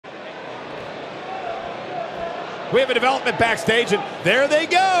We have a development backstage, and there they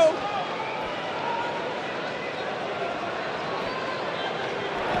go.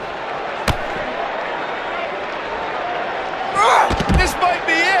 This might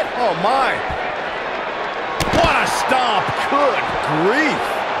be it. Oh, my. What a stomp. Good grief.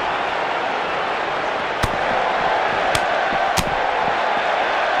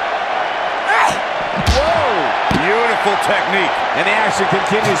 Whoa. Beautiful technique. And the action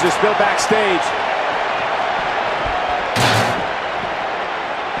continues to spill backstage.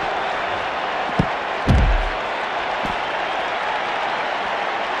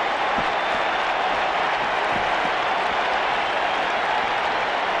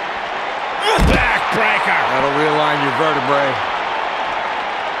 Backbreaker. That'll realign your vertebrae.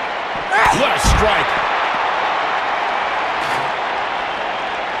 What a strike.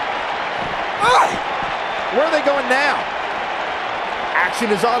 Where are they going now? Action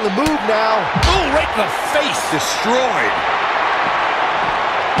is on the move now. Ooh, right in the face. Destroyed.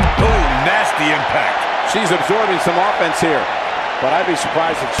 Oh, nasty impact. She's absorbing some offense here, but I'd be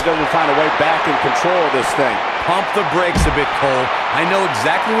surprised if she doesn't find a way back in control of this thing. Pump the brakes a bit, Cole. I know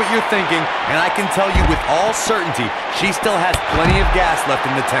exactly what you're thinking, and I can tell you with all certainty, she still has plenty of gas left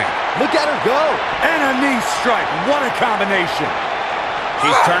in the tank. Look at her go. And a knee strike. What a combination.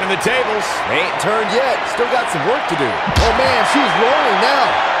 She's turning the tables. They ain't turned yet. Still got some work to do. Oh, man, she's rolling now.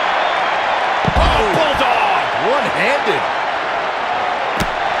 Oh, bulldog. One-handed.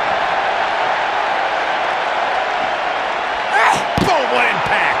 Boom, what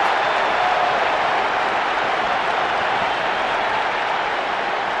impact.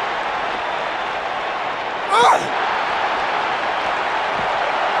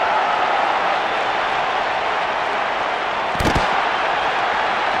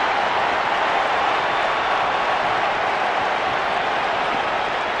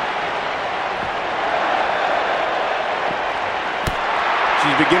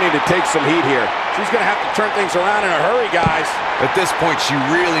 She's beginning to take some heat here. She's going to have to turn things around in a hurry, guys. At this point, she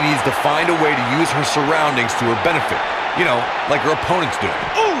really needs to find a way to use her surroundings to her benefit. You know, like her opponents do.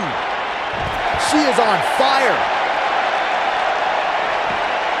 Ooh! She is on fire.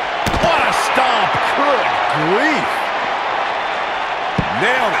 What a stomp. Good grief.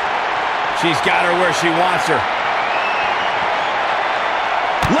 Nailed it. She's got her where she wants her.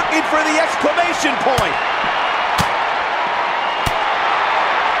 Looking for the exclamation point.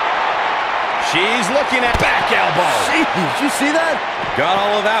 She's looking at back elbow. Jeez, did you see that? Got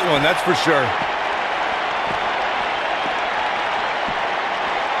all of that one, that's for sure.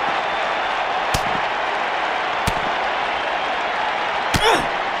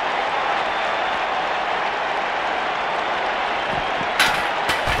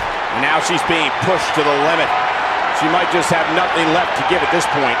 Now she's being pushed to the limit. She might just have nothing left to give at this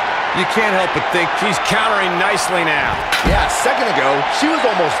point. You can't help but think She's countering nicely now. Yeah, a second ago, she was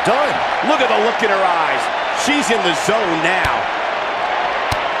almost done. Look at the look in her eyes. She's in the zone now.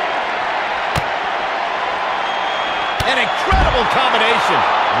 An incredible combination.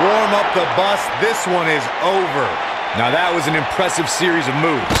 warm up the bus. This one is over. Now that was an impressive series of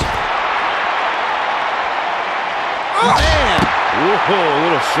moves. Oh, man! Ooh, a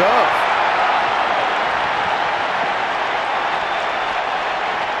little shove.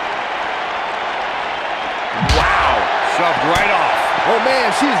 Wow! Shoved right off. Oh, man,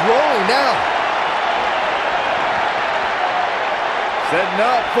 she's rolling now. Setting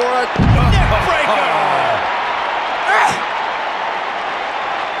up for a Neck breaker!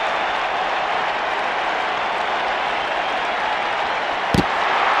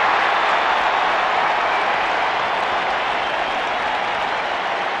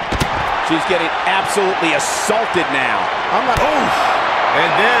 She's getting absolutely assaulted now. I'm not. Oof.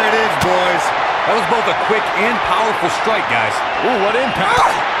 And there it is, boys. That was both a quick and powerful strike, guys. Ooh, what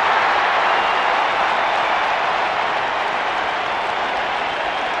impact.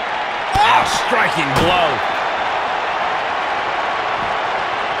 A striking blow.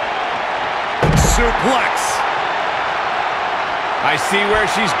 Suplex. I see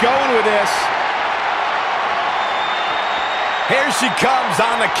where she's going with this. Here she comes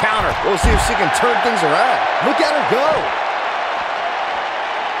on the counter. We'll see if she can turn things around. Look at her go.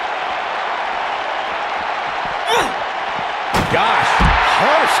 Gosh,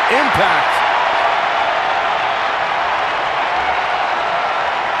 harsh impact.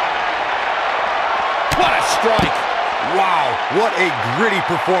 What a strike. Wow, what a gritty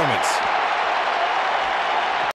performance.